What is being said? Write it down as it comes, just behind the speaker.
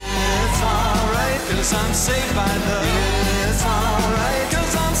'cause I'm saved by love. It's alright,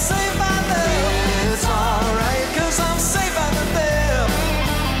 'cause I'm saved by love. It's alright, 'cause I'm saved by the bell.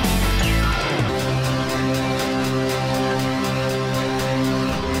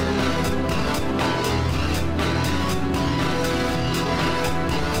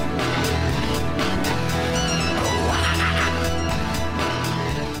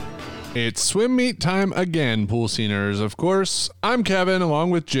 It's swim meet time again, pool sceners. Of course, I'm Kevin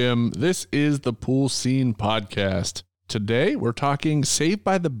along with Jim. This is the Pool Scene Podcast. Today, we're talking Saved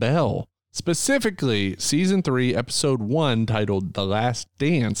by the Bell, specifically Season 3, Episode 1, titled The Last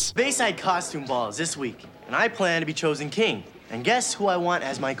Dance. Bayside Costume Ball is this week, and I plan to be chosen king. And guess who I want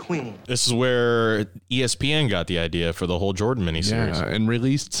as my queen? This is where ESPN got the idea for the whole Jordan miniseries. Yeah, and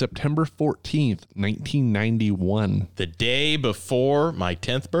released September 14th, 1991. The day before my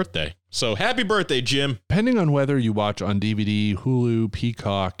 10th birthday. So happy birthday, Jim. Depending on whether you watch on DVD, Hulu,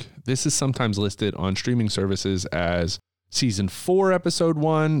 Peacock, this is sometimes listed on streaming services as Season 4, Episode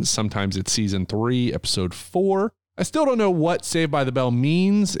 1. Sometimes it's Season 3, Episode 4. I still don't know what Saved by the Bell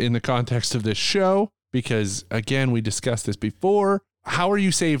means in the context of this show, because, again, we discussed this before. How are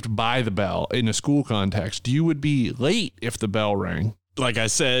you saved by the bell in a school context? You would be late if the bell rang. Like I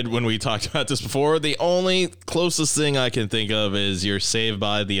said when we talked about this before, the only closest thing I can think of is you're saved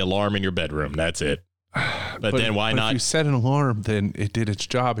by the alarm in your bedroom. That's it. But then why not? If you set an alarm, then it did its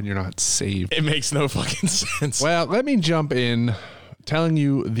job and you're not saved. It makes no fucking sense. Well, let me jump in telling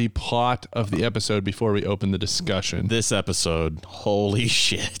you the plot of the episode before we open the discussion. This episode, holy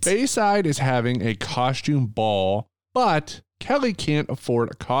shit. Bayside is having a costume ball, but Kelly can't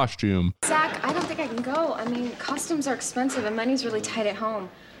afford a costume. Zach, I don't think I can go. I mean, costumes are expensive and money's really tight at home.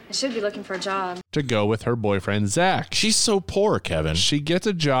 I should be looking for a job. To go with her boyfriend, Zach. She's so poor, Kevin. She gets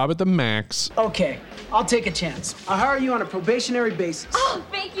a job at the Max. Okay, I'll take a chance. I'll hire you on a probationary basis. Oh,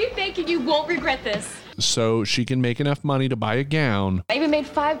 thank you. You won't regret this. So she can make enough money to buy a gown. I even made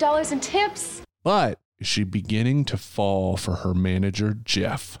 $5 in tips. But is she beginning to fall for her manager,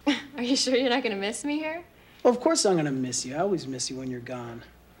 Jeff? Are you sure you're not going to miss me here? Well, of course I'm gonna miss you. I always miss you when you're gone.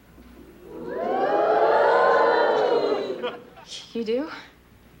 You do?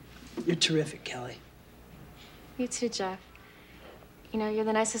 You're terrific, Kelly. You too, Jeff. You know, you're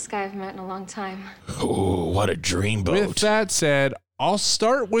the nicest guy I've met in a long time. Oh, what a dreamboat. With that said, I'll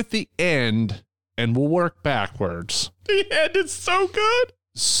start with the end and we'll work backwards. The end is so good.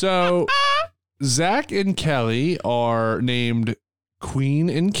 So Zach and Kelly are named Queen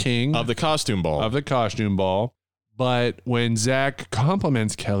and King Of the costume ball. But when Zach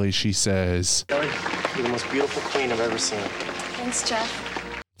compliments Kelly, she says, Kelly, you're the most beautiful queen I've ever seen. Thanks,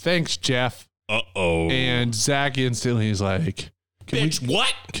 Jeff. "Thanks, Jeff." Uh-oh. And Zach instantly is like,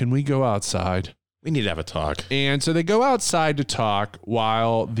 what? Can we go outside? We need to have a talk. And so they go outside to talk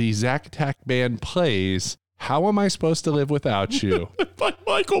while the Zack Attack band plays How Am I Supposed to Live Without You? By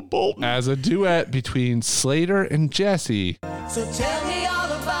Michael Bolton. As a duet between Slater and Jesse. So tell me all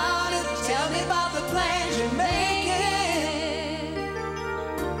about it. Tell me about the plans you're making.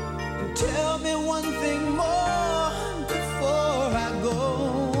 Tell me one thing more before I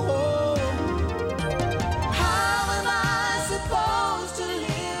go. How am I supposed to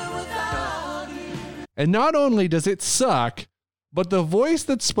live without you? And not only does it suck, but the voice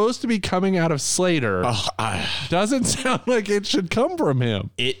that's supposed to be coming out of Slater doesn't sound like it should come from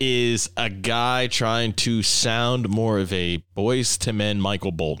him. It is a guy trying to sound more of a Boyz II Men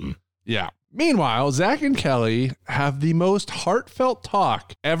Michael Bolton. Yeah. Meanwhile, Zach and Kelly have the most heartfelt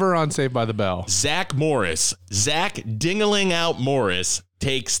talk ever on Saved by the Bell. Zach Dingling Out Morris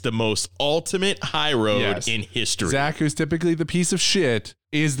takes the most ultimate high road in history. Zach, who's typically the piece of shit,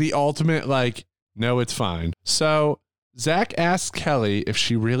 is the ultimate, like, no, it's fine. So Zach asks Kelly if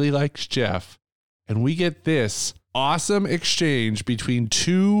she really likes Jeff, and we get this awesome exchange between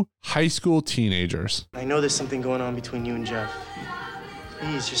two high school teenagers. I know there's something going on between you and Jeff.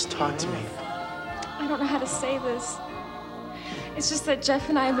 Please, just talk to me. I don't know how to say this. It's just that Jeff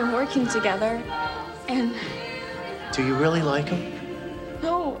and I have been working together, and... Do you really like him?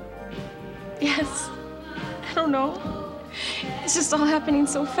 No. Yes. I don't know. It's just all happening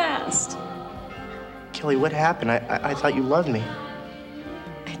so fast. Kelly, what happened? I thought you loved me.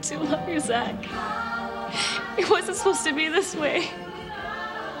 I do love you, Zach. It wasn't supposed to be this way.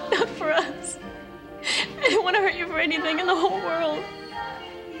 Not for us. I didn't want to hurt you for anything in the whole world.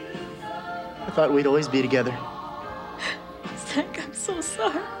 I thought we'd always be together. Zach, I'm so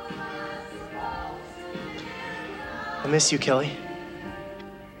sorry. I miss you, Kelly.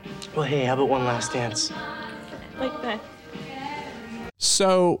 Well, hey, how about one last dance? Like that.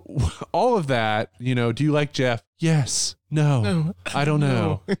 So all of that, you know, do you like Jeff? Yes. No. I don't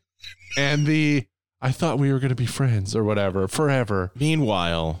know. And the I thought we were going to be friends or whatever forever.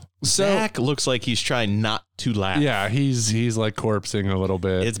 Meanwhile, Zach looks like he's trying not to laugh. Yeah, he's like corpsing a little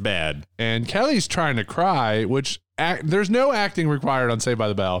bit. It's bad. And Kelly's trying to cry, which there's no acting required on Saved by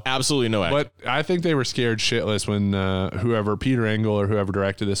the Bell. Absolutely no acting. But I think they were scared shitless when whoever, Peter Engel or whoever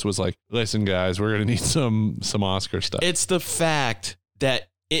directed this was like, listen, guys, we're going to need some Oscar stuff. It's the fact that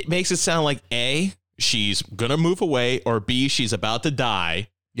it makes it sound like A, she's going to move away, or B, she's about to die.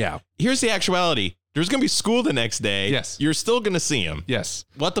 Yeah. Here's the actuality. There's going to be school the next day. Yes. You're still going to see him. Yes.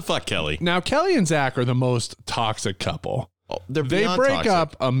 What the fuck, Kelly? Now, Kelly and Zach are the most toxic couple. Oh, they break toxic.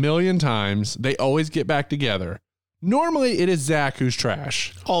 up a million times. They always get back together. Normally, it is Zach who's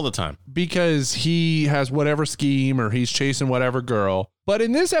trash all the time because he has whatever scheme or he's chasing whatever girl. But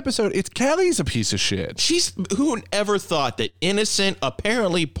in this episode, it's Kelly's a piece of shit. Who ever thought that innocent,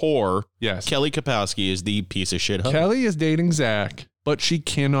 apparently poor Kelly Kapowski is the piece of shit husband? Kelly is dating Zach, but she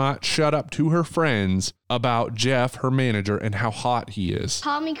cannot shut up to her friends about Jeff, her manager, and how hot he is.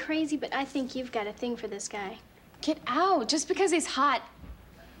 Call me crazy, but I think you've got a thing for this guy. Get out. Just because he's hot.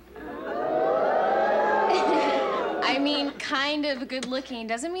 I mean, kind of good looking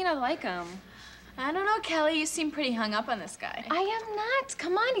doesn't mean I like him. I don't know, Kelly. You seem pretty hung up on this guy. I am not.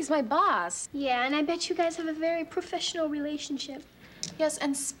 Come on, he's my boss. Yeah, and I bet you guys have a very professional relationship. Yes,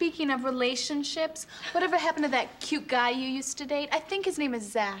 and speaking of relationships, whatever happened to that cute guy you used to date? I think his name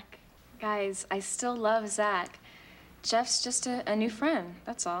is Zach. Guys, I still love Zach. Jeff's just a new friend,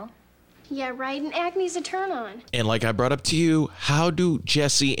 that's all. Yeah, right, and Agne's a turn-on. And like I brought up to you, how do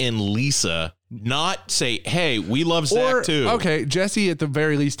Jesse and Lisa not say, hey, we love Zach too? Okay, Jesse at the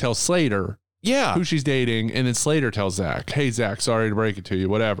very least tells Slater who she's dating, and then Slater tells Zach, hey, Zach, sorry to break it to you,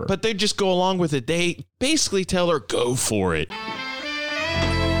 whatever. But they just go along with it. They basically tell her, go for it.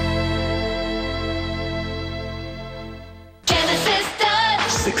 Genesis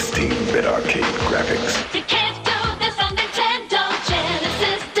does 16-bit arcade graphics. You can't do this on Nintendo.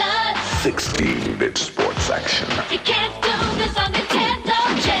 Genesis does 16-bit sports action. You can't do this on Nintendo.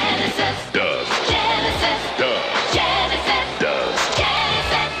 Genesis does. Genesis does. Genesis does.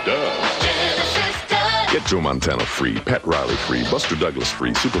 Genesis does. Genesis does. Get Joe Montana free, Pat Riley free, Buster Douglas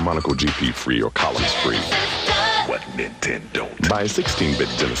free, Super Monaco GP free, or Collins free. What Nintendo don't. Buy a 16-bit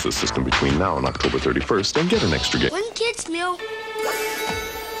Genesis system between now and October 31st and get an extra game. One kid's meal.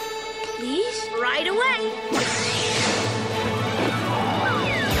 Please? Right away.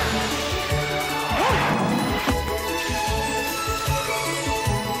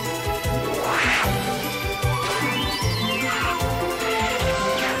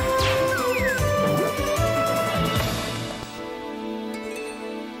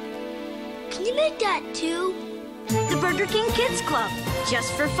 Can you make that too? The Burger King Kids Club.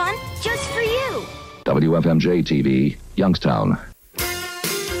 Just for fun, just for you. WFMJ TV, Youngstown.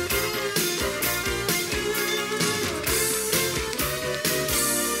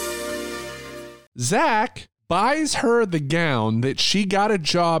 Zach buys her the gown that she got a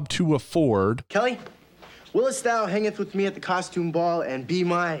job to afford. Kelly, willest thou hangeth with me at the costume ball and be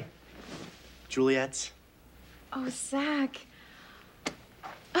my Juliet? Oh, Zach.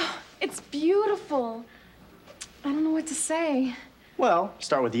 Oh, it's beautiful. I don't know what to say. Well,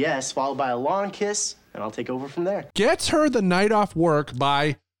 start with the S, followed by a long kiss, and I'll take over from there. Gets her the night off work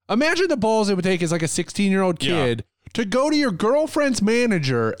by, imagine the balls it would take as like a 16-year-old kid to go to your girlfriend's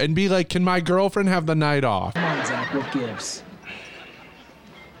manager and be like, can my girlfriend have the night off? Come on, Zach, what gives?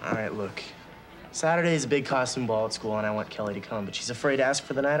 All right, look. Saturday is a big costume ball at school, and I want Kelly to come, but she's afraid to ask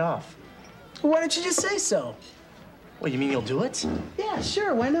for the night off. Well, why don't you just say so? Well, you mean you'll do it? Yeah,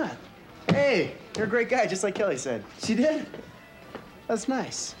 sure, why not? Hey, you're a great guy, just like Kelly said. She did? That's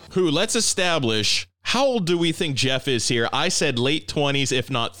nice. Let's establish, how old do we think Jeff is here? I said late 20s, if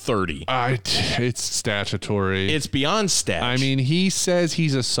not 30. It's statutory. It's beyond stat. I mean, he says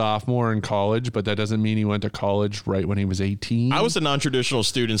he's a sophomore in college, but that doesn't mean he went to college right when he was 18. I was a non-traditional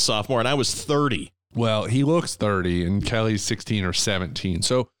student sophomore, and I was 30. Well, he looks 30, and Kelly's 16 or 17.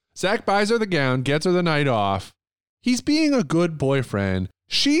 So Zach buys her the gown, gets her the night off. He's being a good boyfriend.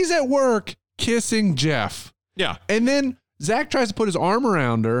 She's at work kissing Jeff. Yeah. And then Zach tries to put his arm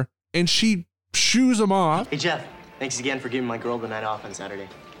around her, and she shoos him off. Hey, Jeff, thanks again for giving my girl the night off on Saturday.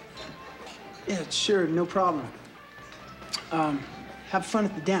 Yeah, sure, no problem. Have fun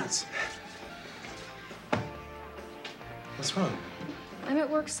at the dance. What's wrong? I'm at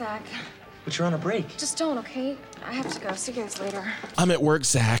work, Zach. But you're on a break. Just don't, okay? I have to go. See you guys later. I'm at work,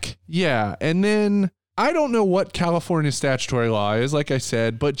 Zach. Yeah, and then I don't know what California statutory law is, like I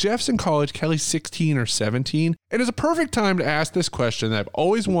said, but Jeff's in college, Kelly's 16 or 17, and it's a perfect time to ask this question that I've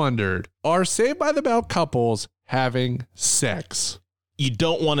always wondered. Are Saved by the Bell couples having sex? you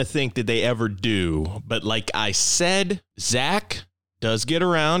don't want to think that they ever do. But like I said, Zach does get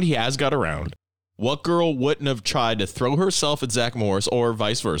around. He has got around. What girl wouldn't have tried to throw herself at Zach Morris or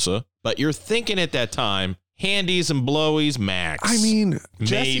vice versa? But you're thinking at that time, handies and blowies, max. I mean,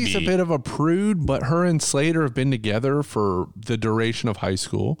 Jesse's a bit of a prude, but her and Slater have been together for the duration of high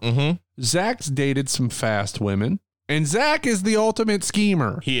school. Mm-hmm. Zach's dated some fast women, and Zach is the ultimate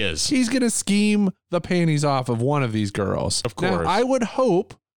schemer. He is. He's going to scheme the panties off of one of these girls. Of course. Now, I would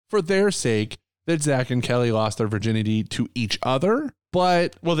hope, for their sake, that Zach and Kelly lost their virginity to each other,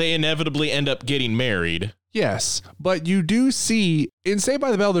 but... Well, they inevitably end up getting married. Yes, but you do see in Saved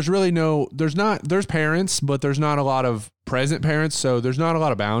by the Bell, there's parents, but there's not a lot of present parents. So there's not a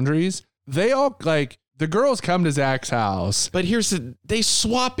lot of boundaries. They all the girls come to Zach's house. But they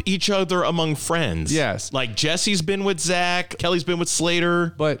swap each other among friends. Yes. Like Jesse's been with Zach. Kelly's been with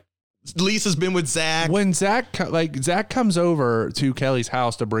Slater. But Lisa's been with Zach. When Zach comes over to Kelly's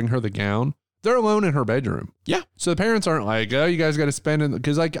house to bring her the gown, they're alone in her bedroom. Yeah. So the parents aren't like, oh, you guys got to spend it.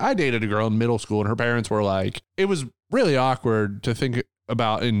 Because I dated a girl in middle school and her parents were like, it was really awkward to think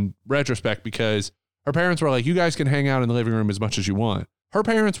about in retrospect because her parents were like, you guys can hang out in the living room as much as you want. Her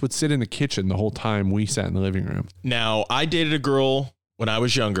parents would sit in the kitchen the whole time we sat in the living room. Now, I dated a girl when I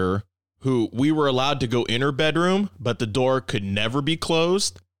was younger who we were allowed to go in her bedroom, but the door could never be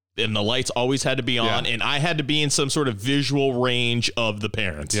closed. And the lights always had to be on, and I had to be in some sort of visual range of the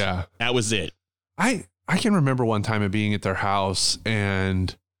parents. Yeah. That was it. I can remember one time of being at their house,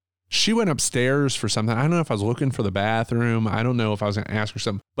 and she went upstairs for something. I don't know if I was looking for the bathroom. I don't know if I was going to ask her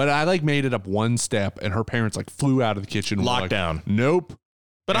something. But I made it up one step, and her parents flew out of the kitchen. Lockdown. Nope.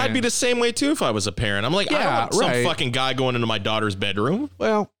 But I'd be the same way, too, if I was a parent. I'm like, I don't want some fucking guy going into my daughter's bedroom.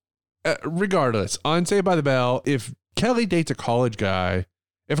 Well, regardless, on Saved by the Bell, if Kelly dates a college guy,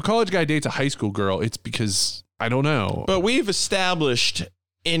 if a college guy dates a high school girl, it's because, I don't know. But we've established,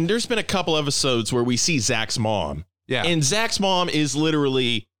 and there's been a couple episodes where we see Zach's mom. Yeah. And Zach's mom is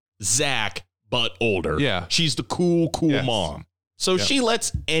literally Zach, but older. Yeah. She's the cool mom. So she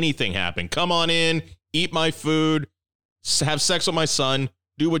lets anything happen. Come on in, eat my food, have sex with my son,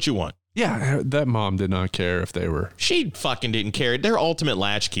 do what you want. Yeah, that mom did not care if they were. She fucking didn't care. They're ultimate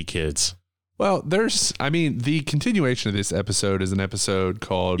latchkey kids. Well, the continuation of this episode is an episode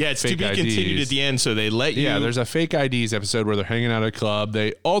called Yeah, it's Fake to be IDs. continued at the end, so they let you... Yeah, there's a Fake IDs episode where they're hanging out at a club.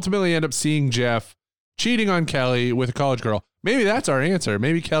 They ultimately end up seeing Jeff cheating on Kelly with a college girl. Maybe that's our answer.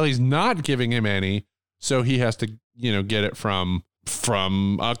 Maybe Kelly's not giving him any, so he has to, get it from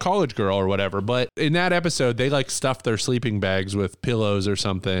a college girl or whatever. But in that episode, they stuff their sleeping bags with pillows or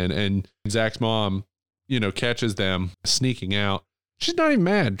something, and Zach's mom, catches them sneaking out. She's not even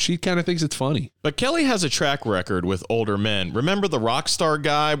mad. She kind of thinks it's funny. But Kelly has a track record with older men. Remember the rock star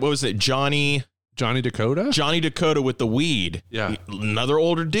guy? What was it? Johnny Dakota? Johnny Dakota with the weed. Yeah. Another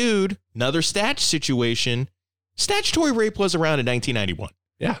older dude. Another situation. Statutory rape was around in 1991.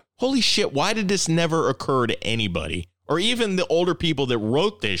 Yeah. Holy shit. Why did this never occur to anybody? Or even the older people that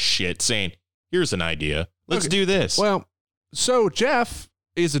wrote this shit saying, here's an idea. Let's do this. Well, so Jeff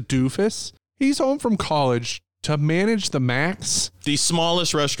is a doofus. He's home from college to manage the Max, the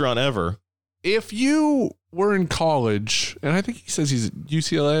smallest restaurant ever. If you were in college, and I think he says he's at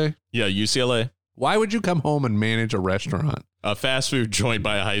UCLA. Yeah, UCLA. Why would you come home and manage a restaurant? A fast food joint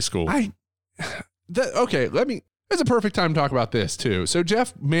by a high school. It's a perfect time to talk about this too. So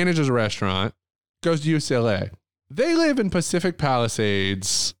Jeff manages a restaurant, goes to UCLA. They live in Pacific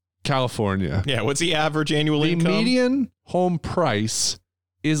Palisades, California. Yeah, what's the average annual income? The median home price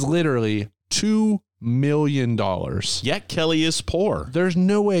is literally $2 million. Yet Kelly is poor. There's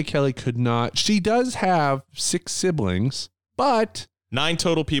no way Kelly could not. She does have 6 siblings, but 9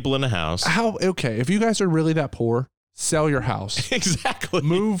 total people in the house. If you guys are really that poor, sell your house. Exactly.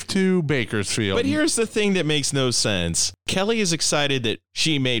 Move to Bakersfield. But here's the thing that makes no sense. Kelly is excited that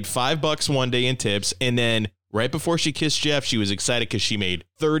she made $5 one day in tips, and then right before she kissed Jeff, she was excited because she made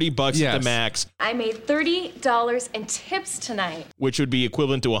 $30 at the max. I made $30 in tips tonight, which would be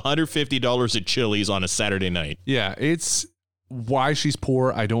equivalent to $150 at Chili's on a Saturday night. Yeah, it's why she's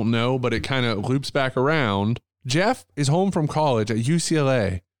poor, I don't know, but it kind of loops back around. Jeff is home from college at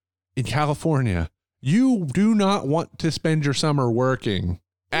UCLA in California. You do not want to spend your summer working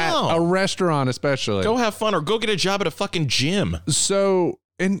at a restaurant, especially. Go have fun or go get a job at a fucking gym. So,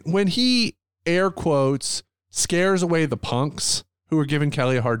 and when he air quotes scares away the punks who are giving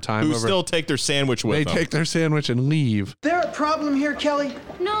Kelly a hard time. Who still take their sandwich with them. They take their sandwich and leave. There a problem here, Kelly?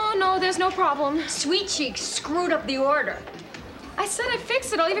 No, there's no problem. Sweet Cheeks screwed up the order. I said I'd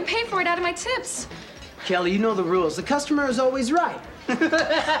fix it. I'll even pay for it out of my tips. Kelly, you know the rules. The customer is always right.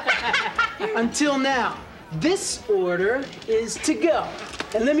 Until now. This order is to go.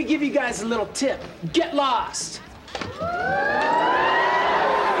 And let me give you guys a little tip. Get lost.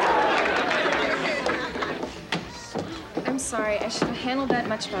 I'm sorry. I should have handled that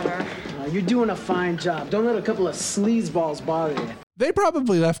much better. You're doing a fine job. Don't let a couple of sleazeballs bother you. They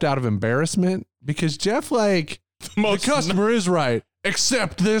probably left out of embarrassment because Jeff, the customer is right,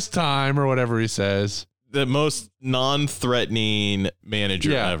 except this time, or whatever he says. The most non-threatening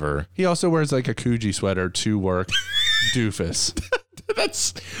manager ever. He also wears a Coogee sweater to work. Doofus.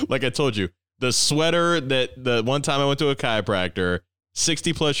 That's, like I told you, the sweater that the one time I went to a chiropractor,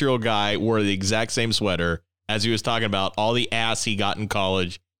 60-plus-year-old guy wore the exact same sweater as he was talking about all the ass he got in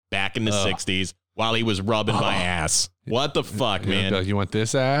college back in the 60s while he was rubbing my ass. What the fuck, man? You want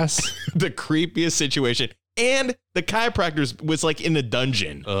this ass? The creepiest situation. And the chiropractor was in a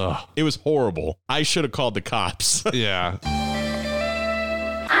dungeon. Ugh. It was horrible. I should have called the cops. Yeah.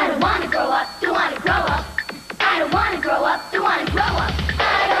 I don't want to grow up, don't want to grow up. I don't want to grow up, don't want to grow up.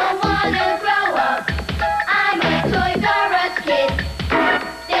 I don't want to grow up. I'm a Toys R Us kid.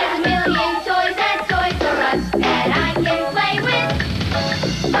 There's a million toys at Toys R Us that I can play with.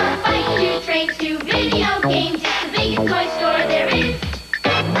 Bike to trains to video games, it's the biggest toy store there is. I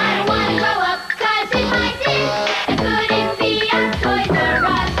don't want to grow up, cause if I did, I couldn't be a Toys R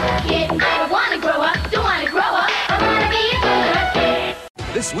Us kid. I don't want to grow up, don't want to grow up. I want to be a Toys R Us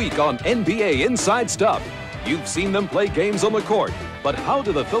kid. This week on NBA Inside Stuff, you've seen them play games on the court, but how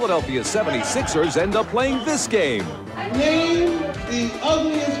do the Philadelphia 76ers end up playing this game? Name the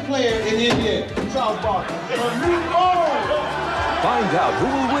ugliest player in the NBA. Charles Barkley. Find out who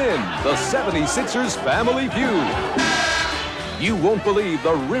will win the 76ers Family Feud. You won't believe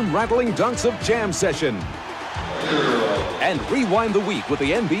the rim-rattling dunks of Jam Session. And rewind the week with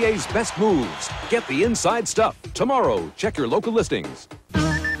the NBA's best moves. Get the inside stuff tomorrow. Check your local listings.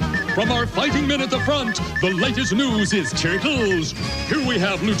 From our fighting men at the front, the latest news is Cherkles. Here we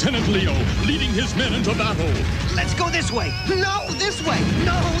have Lieutenant Leo leading his men into battle. Let's go this way. No, this way.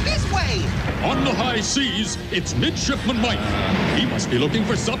 No, this way. On the high seas, it's Midshipman Mike. He must be looking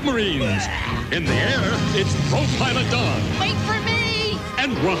for submarines. In the air, it's Pro-Pilot Don. Wait for me.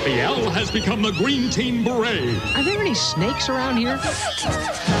 And Raphael has become the Green Team Beret. Are there any snakes around here?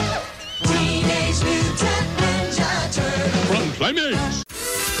 Teenage Mutant Ninja Turtles. From Playmates.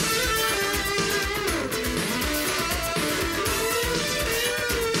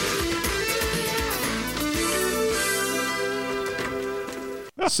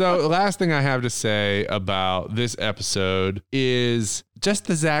 So the last thing I have to say about this episode is just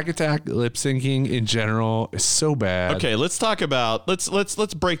the Zack Attack lip syncing in general is so bad. Okay, let's talk about let's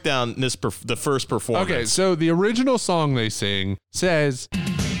break down the first performance. Okay, so the original song they sing says,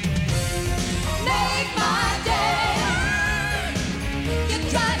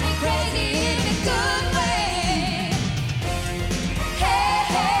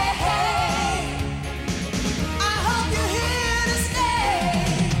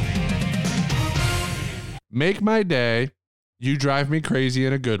 "Make my day, you drive me crazy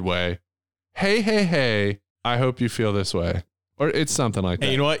in a good way. Hey, hey, hey, I hope you feel this way." Or it's something like that.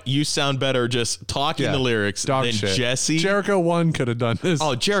 Hey, you know what? You sound better just talking the lyrics than shit. Jesse. Jericho 1 could have done this.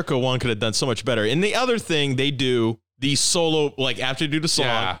 Oh, Jericho 1 could have done so much better. And the other thing they do, the solo, after they do the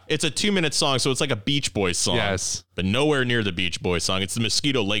song, it's a 2-minute song, so it's like a Beach Boys song. Yes. But nowhere near the Beach Boys song. It's the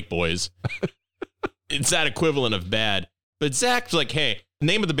Mosquito Lake Boys. It's that equivalent of bad. But Zach's like, hey, the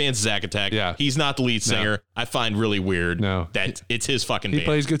name of the band's Zack Attack. Yeah. He's not the lead singer. No. I find really weird that it's his fucking He band.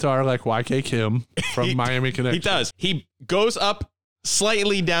 plays guitar like YK Kim from Miami Connection. He does. He goes up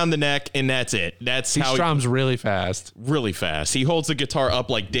slightly down the neck, and that's it. That's He how strums really fast. Really fast. He holds the guitar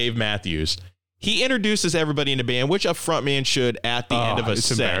up like Dave Matthews. He introduces everybody in the band, which a frontman should at the end of a set.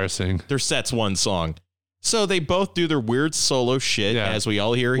 It's embarrassing. Their set's one song. So they both do their weird solo shit, as we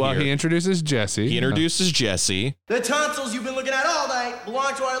all hear Well, here. he introduces Jesse. He introduces Jesse. The tonsils you've been looking at all night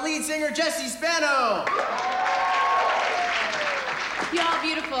belong to our lead singer, Jesse Spano. Y'all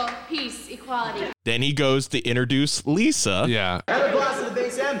beautiful. Peace, equality. Then he goes to introduce Lisa. Yeah. And the boss of the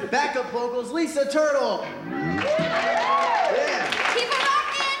bass and backup vocals, Lisa Turtle. Yeah. Keep it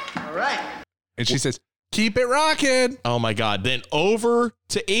rocking. All right. And she says, "Keep it rocking." Oh my God. Then over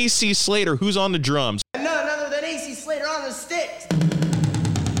to AC Slater, who's on the drums. And none other than AC Slater on the sticks.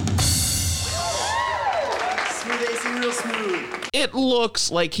 Smooth AC, real smooth. It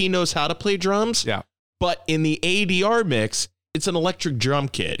looks like he knows how to play drums. Yeah. But in the ADR mix, it's an electric drum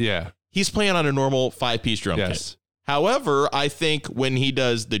kit. Yeah. He's playing on a normal 5-piece drum kit. However, I think when he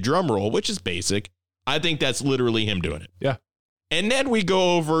does the drum roll, which is basic, I think that's literally him doing it. Yeah. And then we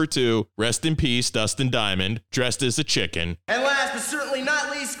go over to Rest in Peace, Dustin Diamond, dressed as a chicken. And last but certainly not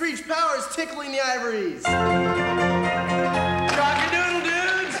least, Screech Powers tickling the ivories. Cock-a-doodle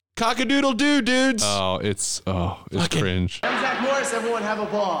dudes! Cock-a-doodle-doo, dudes. Oh, it's cringe. I'm Zach Morris, everyone have a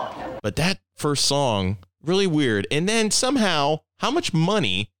ball. But that first song, really weird. And then somehow, how much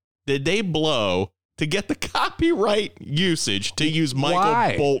money did they blow to get the copyright usage to use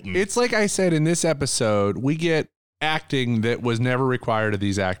Michael Bolton? It's like I said in this episode, we get acting that was never required of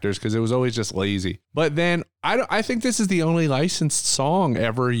these actors because it was always just lazy. But then I think this is the only licensed song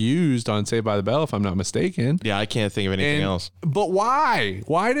ever used on Saved by the Bell, if I'm not mistaken. Yeah, I can't think of anything else. But why?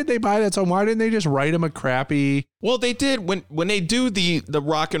 Why did they buy that song? Why didn't they just write him a crappy? Well, they did when they do the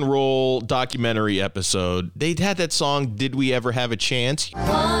rock and roll documentary episode. They had that song, "Did We Ever Have a Chance?"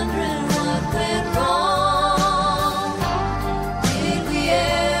 Wondering what went wrong. Did we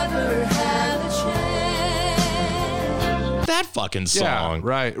ever have a chance? That fucking song. Yeah,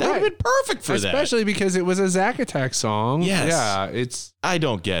 right. That would have been perfect for that. Especially because it was a Zack Attack song. Yes. Yeah, I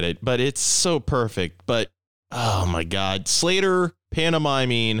don't get it, but it's so perfect. But, oh my God. Slater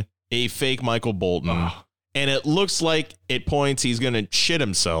pantomiming a fake Michael Bolton. And it looks like at points he's going to shit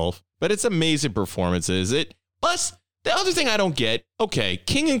himself, but it's amazing performances. Plus, the other thing I don't get, okay,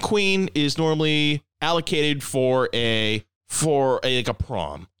 King and Queen is normally allocated for a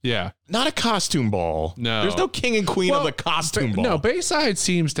prom. Yeah. Not a costume ball. No. There's no King and Queen of the costume ball. No, Bayside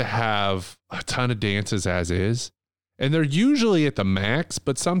seems to have a ton of dances as is. And they're usually at the max,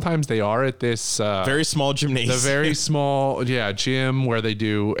 but sometimes they are at this very small gymnasium. The very small, gym where they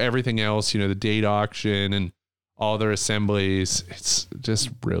do everything else, the date auction and all their assemblies. It's just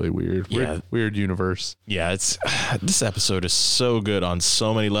really weird. Weird universe. Yeah, this episode is so good on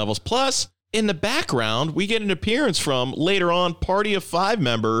so many levels. Plus, in the background, we get an appearance from, later on, Party of Five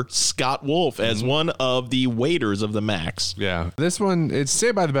member Scott Wolf as one of the waiters of the Max. Yeah. This one, it's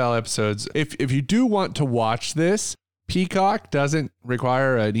Saved by the Bell episodes. If you do want to watch this, Peacock doesn't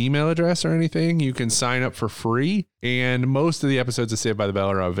require an email address or anything. You can sign up for free. And most of the episodes of Saved by the Bell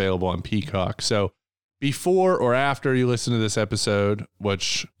are available on Peacock. So before or after you listen to this episode,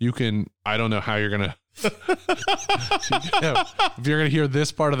 which you can, I don't know how you're going to, if you're going to hear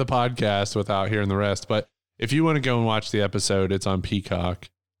this part of the podcast without hearing the rest. But if you want to go and watch the episode, it's on Peacock.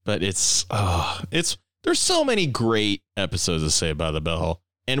 But there's so many great episodes of Saved by the Bell.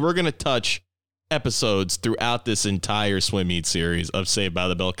 And we're going to touch episodes throughout this entire Swim Meet series of Saved by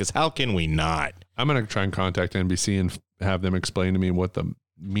the Bell, because how can we not? I'm going to try and contact NBC and have them explain to me what the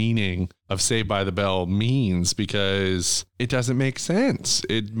meaning of Saved by the Bell means, because it doesn't make sense.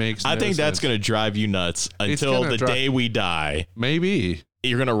 It makes I think that's going to drive you nuts until the day we die. Maybe.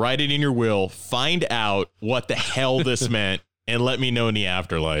 You're going to write it in your will, find out what the hell this meant, and let me know in the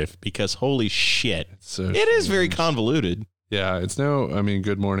afterlife, because holy shit. It is very convoluted. Yeah, it's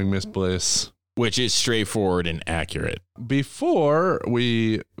Good Morning, Miss Bliss. Which is straightforward and accurate. Before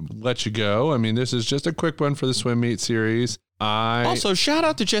we let you go, this is just a quick one for the Swim Meet series. Also, shout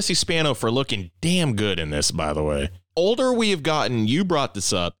out to Jesse Spano for looking damn good in this, by the way. Older we have gotten, you brought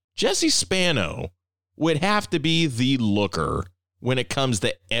this up, Jesse Spano would have to be the looker when it comes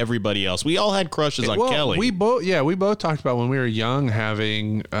to everybody else. We all had crushes on Kelly. We both talked about when we were young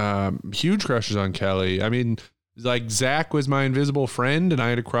having huge crushes on Kelly. Like Zach was my invisible friend and I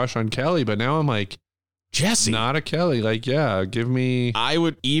had a crush on Kelly, but now I'm like, Jesse, not a Kelly. Like, yeah, give me. I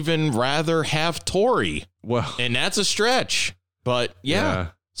would even rather have Tori. Well, and that's a stretch, but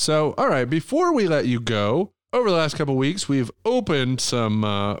yeah. So, all right, before we let you go, over the last couple of weeks, we've opened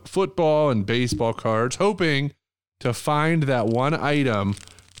some football and baseball cards, hoping to find that one item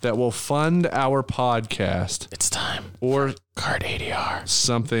that will fund our podcast. It's time. Or card ADR.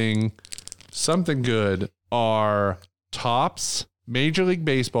 Something good. Are Topps Major League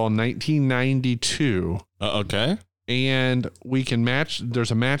Baseball 1992. Okay. And we can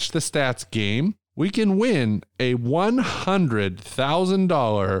there's a match the stats game. We can win a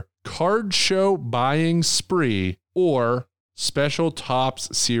 $100,000 card show buying spree or special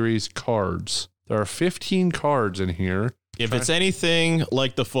Topps series cards. There are 15 cards in here. If it's anything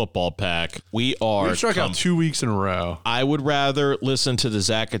like the football pack, we've struck out 2 weeks in a row. I would rather listen to the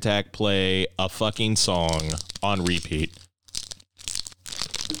Zack Attack play a fucking song on repeat.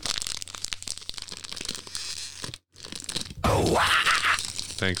 Oh,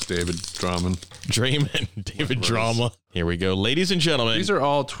 thanks, David Drummond. David Drama. Here we go. Ladies and gentlemen. These are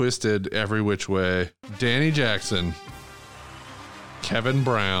all twisted every which way. Danny Jackson. Kevin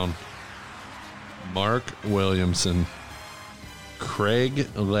Brown. Mark Williamson. Craig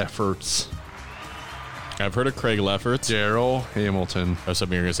Lefferts. I've heard of Craig Lefferts. Daryl Hamilton. I was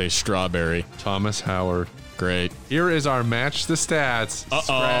hoping you were going to say Strawberry. Thomas Howard. Great. Here is our match the stats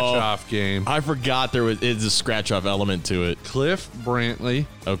scratch-off game. I forgot there is a scratch-off element to it. Cliff Brantley.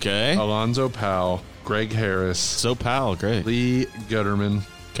 Okay. Alonzo Powell. Greg Harris. So Powell, great. Lee Gutterman.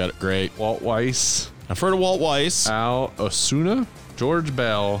 Got it, great. Walt Weiss. I've heard of Walt Weiss. Al Osuna. George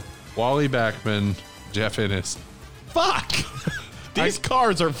Bell. Wally Backman. Jeff Innes. Fuck! These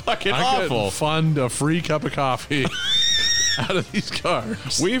cards are fucking I awful. could fund a free cup of coffee out of these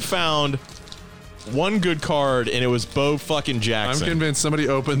cards. We found one good card, and it was Bo fucking Jackson. I'm convinced somebody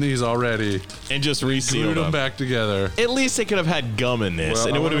opened these already and just resealed them back together. At least they could have had gum in this,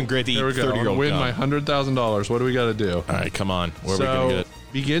 and it would have been great to eat 30-year-old win gum. my $100,000. What do we got to do? All right, come on. Where are we going to get it?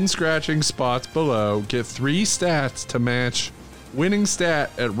 Begin scratching spots below. Get 3 stats to match winning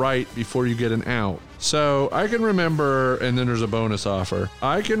stat at right before you get an out. So I can remember, and then there's a bonus offer.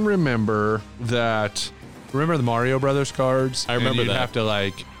 I can remember that. Remember the Mario Brothers cards? I remember and you'd that. have to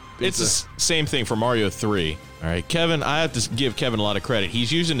like. It's the same thing for Mario 3. All right, Kevin, I have to give Kevin a lot of credit.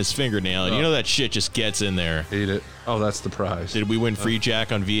 He's using his fingernail, and you know that shit just gets in there. Hate it. Oh, that's the prize. Did we win free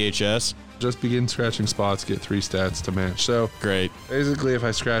Jack on VHS? Just begin scratching spots, get 3 stats to match. So great. Basically, if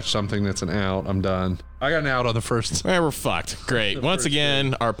I scratch something that's an out, I'm done. I got an out on the first. All right, we're fucked. Great. Once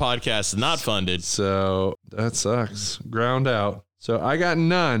again, our podcast is not funded. So that sucks. Ground out. So I got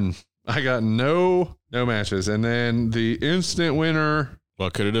none. I got no matches. And then the instant winner.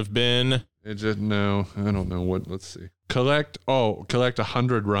 What could it have been? It just, no, I don't know what. Let's see. Collect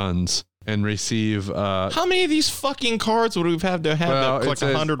 100 runs and receive. How many of these fucking cards would we have to collect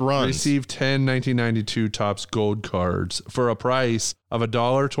 100 runs? Receive 10 1992 Topps Gold cards for a price of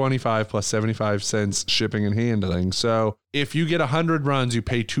 $1.25 plus 75 cents shipping and handling. So if you get 100 runs, you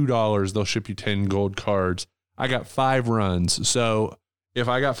pay $2. They'll ship you 10 gold cards. I got 5 runs. So if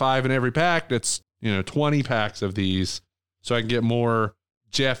I got 5 in every pack, that's 20 packs of these. So I can get more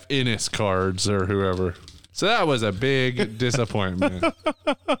Jeff Innes cards or whoever. So that was a big disappointment.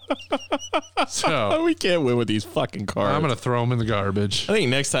 So we can't win with these fucking cards. I'm going to throw them in the garbage. I think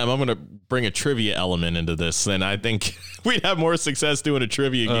next time I'm going to bring a trivia element into this, and I think we'd have more success doing a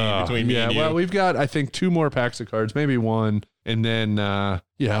trivia game between me and you. Well, we've got, I think, 2 more packs of cards, maybe 1, and then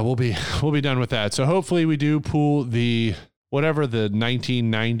we'll be done with that. So hopefully we do pull the whatever the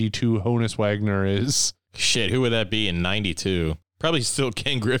 1992 Honus Wagner is. Shit, who would that be in 92? Probably still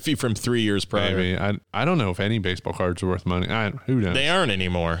Ken Griffey from 3 years prior. Maybe. I don't know if any baseball cards are worth money. Who knows? They aren't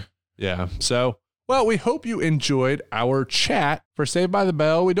anymore. Yeah. So, well, we hope you enjoyed our chat for Saved by the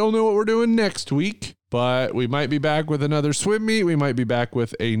Bell. We don't know what we're doing next week, but we might be back with another swim meet. We might be back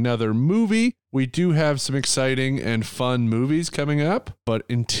with another movie. We do have some exciting and fun movies coming up. But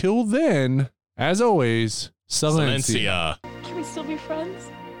until then, as always, Silencia. Can we still be friends?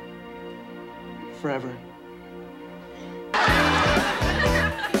 Forever.